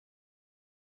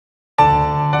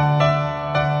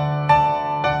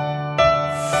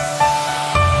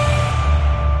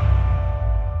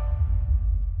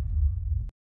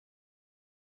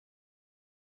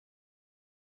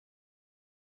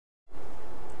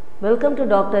Welcome to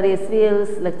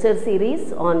Dr.S.VL's lecture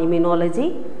series on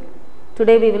immunology.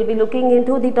 Today we will be looking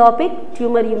into the topic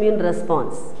tumor immune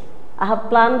response. I have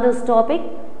planned this topic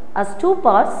as two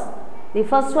parts, the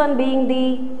first one being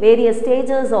the various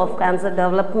stages of cancer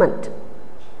development.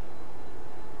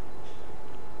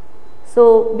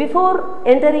 So before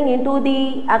entering into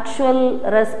the actual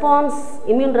response,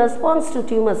 immune response to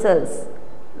tumor cells,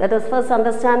 let us first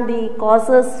understand the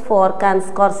causes for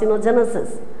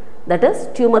carcinogenesis, that is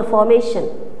tumor formation.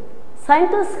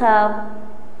 Scientists have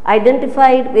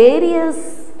identified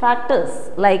various factors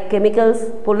like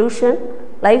chemicals, pollution,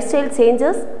 lifestyle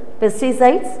changes,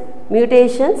 pesticides,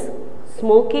 mutations,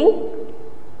 smoking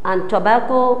and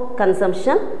tobacco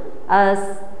consumption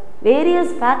as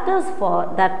various factors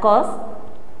that cause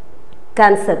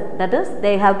cancer, that is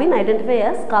they have been identified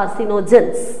as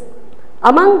carcinogens.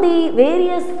 Among the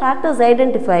various factors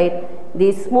identified,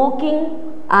 the smoking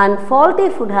and faulty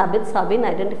food habits have been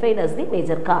identified as the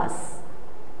major cause.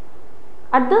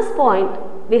 At this point,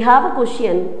 we have a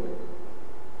question: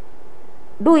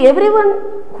 do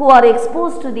everyone who are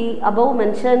exposed to the above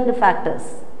mentioned factors,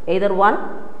 either one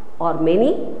or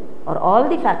many or all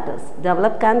the factors,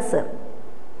 develop cancer?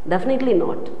 Definitely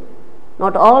not.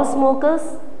 Not all smokers,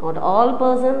 not all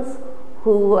persons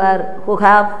who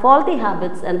have faulty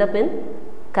habits end up in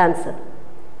cancer.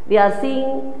 We are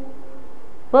seeing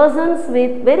persons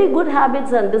with very good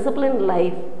habits and disciplined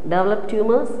life develop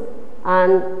tumors,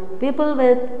 and people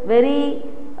with very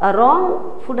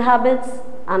wrong food habits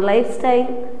and lifestyle,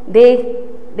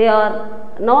 they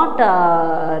are not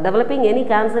developing any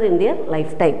cancer in their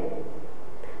lifetime.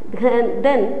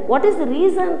 Then what is the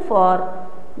reason for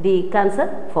the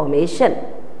cancer formation?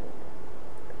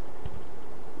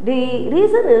 The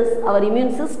reason is our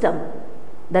immune system,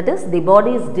 that is the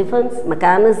body's defense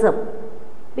mechanism.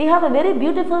 We have a very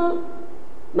beautiful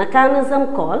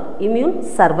mechanism called immune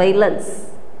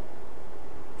surveillance.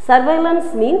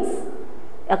 Surveillance means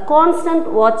a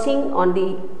constant watching on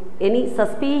any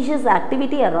suspicious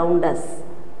activity around us.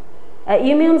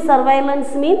 Immune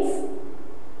surveillance means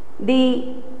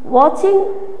the watching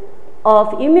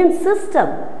of immune system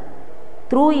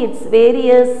through its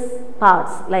various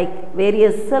parts, like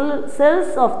various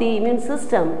cells of the immune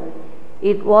system.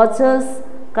 It watches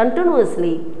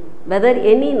continuously whether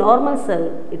any normal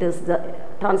cell it is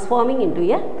transforming into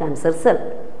a cancer cell.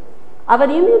 Our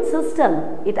immune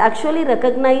system, it actually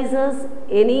recognizes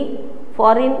any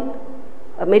foreign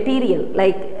material,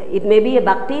 like it may be a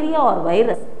bacteria or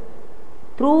virus,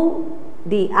 through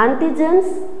the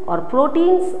antigens or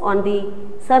proteins on the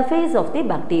surface of the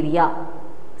bacteria.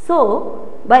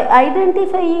 So by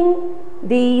identifying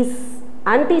these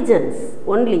antigens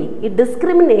only, it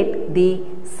discriminates the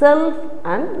self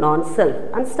and non-self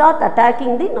and start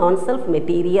attacking the non-self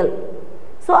material.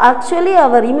 So actually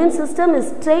our immune system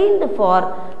is trained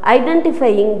for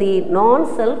identifying the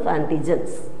non-self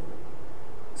antigens.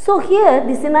 So here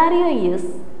the scenario is,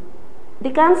 the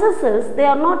cancer cells, they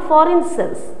are not foreign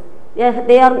cells.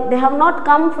 They have not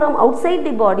come from outside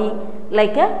the body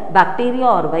like a bacteria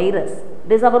or virus.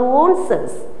 It is our own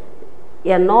cells.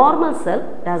 A normal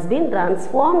cell has been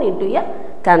transformed into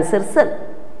a cancer cell.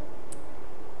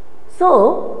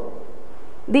 So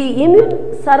the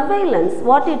immune surveillance,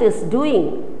 what it is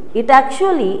doing, it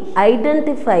actually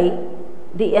identifies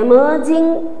the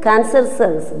emerging cancer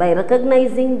cells by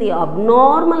recognizing the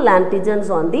abnormal antigens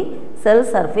on the cell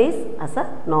surface as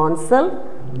a non-self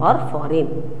or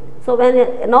foreign. So when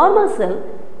a normal cell,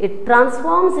 it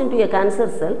transforms into a cancer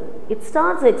cell, it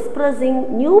starts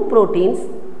expressing new proteins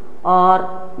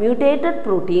or mutated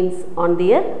proteins on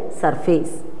their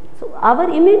surface. So our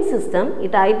immune system,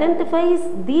 it identifies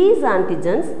these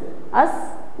antigens as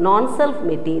non-self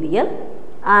material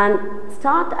and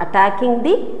start attacking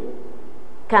the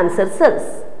cancer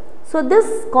cells. So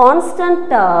this constant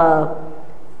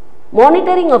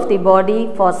monitoring of the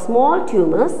body for small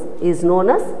tumors is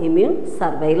known as immune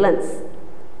surveillance.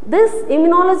 This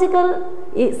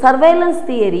immunological surveillance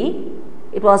theory,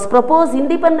 it was proposed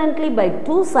independently by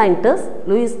two scientists,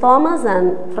 Louis Thomas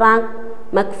and Frank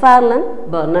McFarlane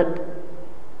Burnett.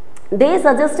 They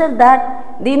suggested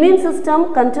that the immune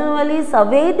system continually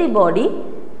surveys the body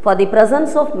for the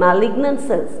presence of malignant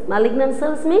cells. Malignant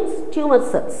cells means tumor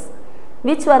cells,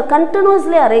 which were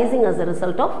continuously arising as a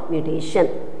result of mutation.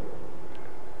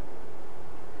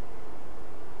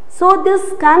 So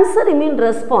this cancer immune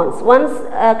response, once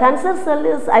a cancer cell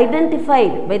is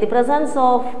identified by the presence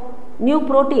of new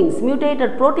proteins,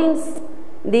 mutated proteins,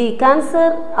 the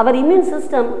cancer, our immune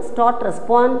system start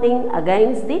responding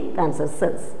against the cancer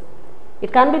cells.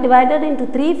 It can be divided into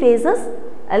three phases: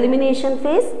 elimination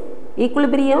phase,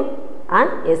 equilibrium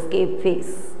and escape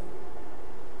phase.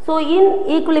 So in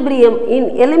equilibrium,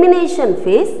 in elimination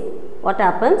phase, what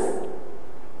happens?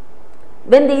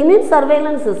 When the immune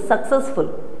surveillance is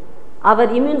successful, our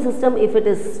immune system, if it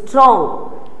is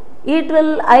strong, it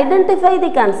will identify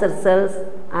the cancer cells,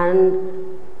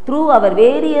 and through our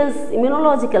various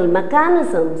immunological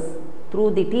mechanisms,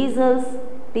 through the T cells,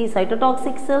 T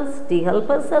cytotoxic cells, T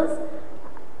helper cells,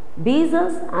 B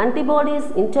cells, antibodies,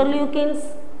 interleukins,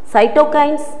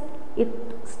 cytokines, it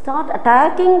start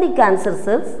attacking the cancer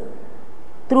cells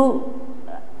through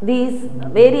these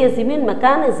various immune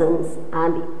mechanisms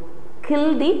and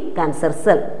kill the cancer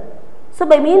cell. So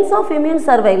by means of immune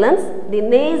surveillance, the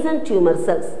nascent tumor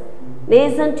cells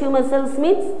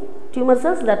means tumor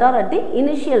cells that are at the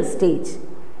initial stage,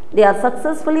 they are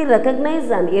successfully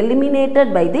recognized and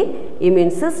eliminated by the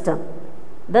immune system,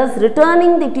 thus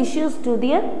returning the tissues to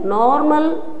their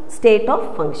normal state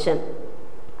of function.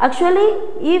 Actually,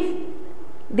 if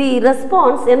the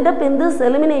response end up in this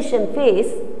elimination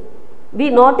phase, we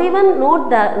not even know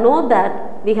that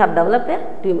we have developed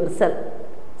a tumor cell.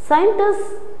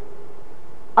 Scientists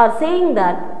are saying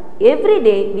that every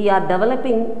day we are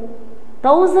developing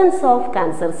thousands of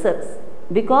cancer cells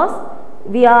because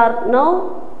we are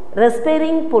now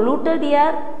respiring polluted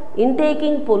air,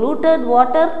 intaking polluted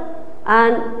water,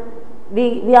 and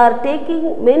we are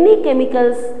taking many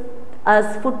chemicals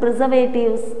as food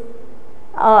preservatives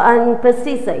and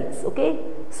pesticides. Okay,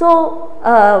 so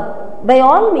by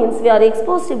all means we are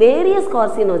exposed to various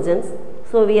carcinogens.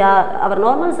 So our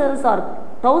normal cells are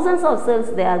thousands of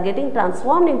cells, they are getting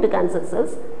transformed into cancer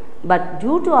cells, but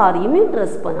due to our immune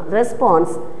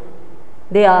response,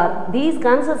 these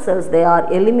cancer cells, they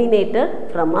are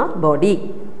eliminated from our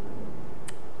body.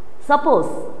 Suppose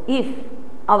if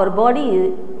our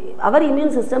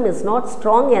immune system is not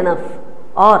strong enough,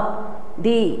 or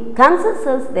the cancer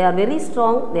cells, they are very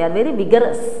strong, they are very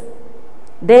vigorous,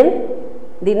 then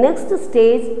the next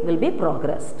stage will be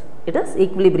progressed. It is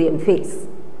equilibrium phase.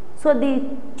 So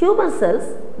the tumor cells,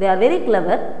 they are very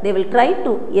clever, they will try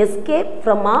to escape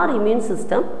from our immune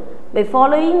system by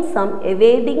following some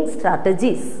evading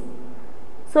strategies.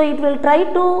 So it will try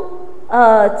to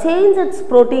change its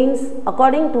proteins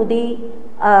according to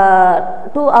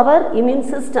to our immune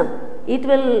system. It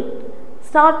will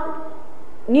start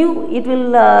new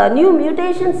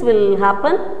mutations will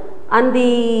happen, and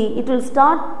it will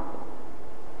start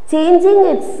changing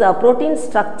its protein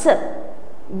structure.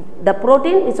 The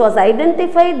protein which was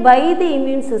identified by the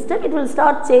immune system, it will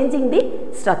start changing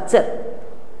the structure.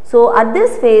 So at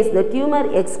this phase, the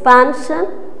tumor expansion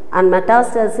and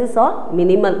metastasis are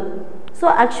minimal. So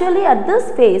actually at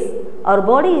this phase, our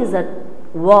body is at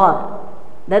war.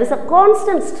 There is a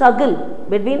constant struggle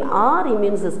between our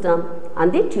immune system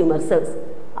and the tumor cells.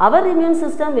 Our immune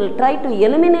system will try to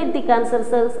eliminate the cancer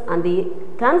cells, and the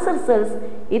cancer cells,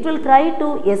 it will try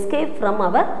to escape from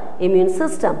our immune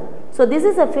system. So this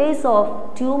is a phase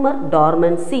of tumor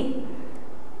dormancy.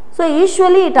 So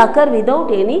usually it occurs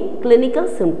without any clinical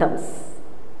symptoms.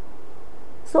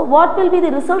 So what will be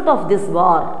the result of this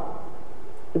war?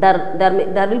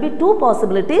 There will be two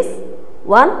possibilities.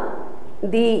 One,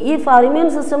 if our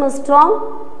immune system is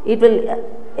strong, it will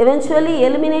eventually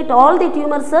eliminate all the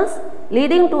tumor cells,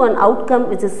 leading to an outcome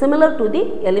which is similar to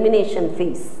the elimination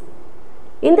phase.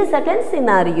 In the second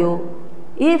scenario,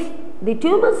 if the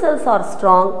tumor cells are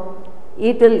strong,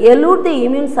 it will elude the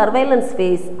immune surveillance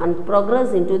phase and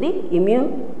progress into the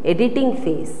immune editing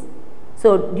phase.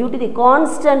 So due to the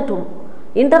constant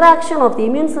interaction of the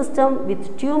immune system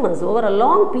with tumors over a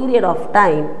long period of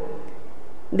time,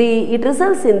 it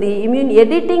results in the immune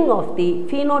editing of the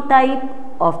phenotype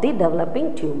of the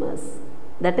developing tumors.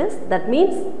 That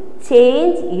means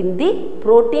change in the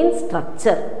protein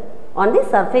structure on the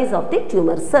surface of the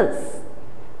tumor cells.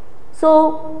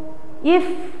 So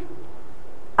if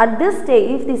at this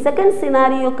stage, if the second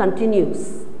scenario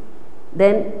continues,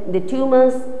 then the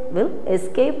tumors will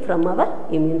escape from our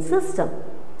immune system.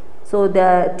 So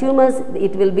the tumors,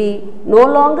 it will be no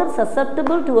longer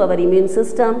susceptible to our immune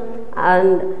system,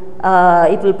 and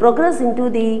it will progress into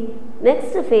the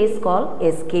next phase called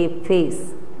escape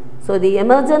phase. So the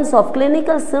emergence of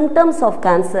clinical symptoms of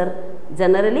cancer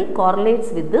generally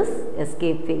correlates with this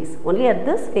escape phase. Only at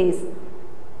this phase,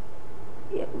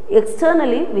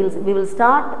 externally we will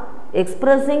start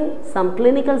expressing some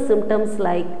clinical symptoms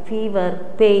like fever,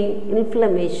 pain,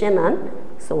 inflammation, and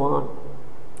so on.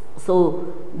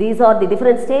 So these are the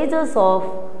different stages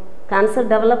of cancer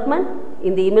development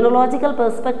in the immunological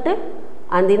perspective,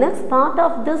 and the next part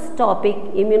of this topic,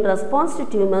 immune response to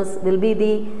tumors, will be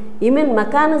the immune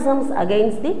mechanisms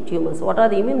against the tumors. What are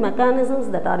the immune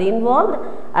mechanisms that are involved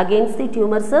against the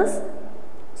tumor cells?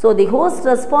 So the host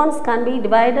response can be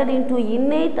divided into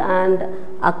innate and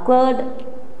acquired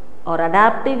or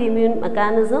adaptive immune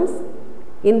mechanisms.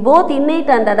 In both innate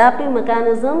and adaptive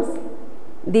mechanisms,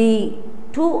 the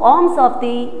two arms of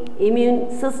the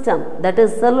immune system, that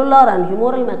is cellular and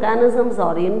humoral mechanisms,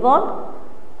 are involved.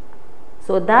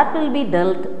 So that will be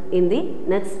dealt in the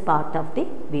next part of the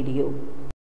video.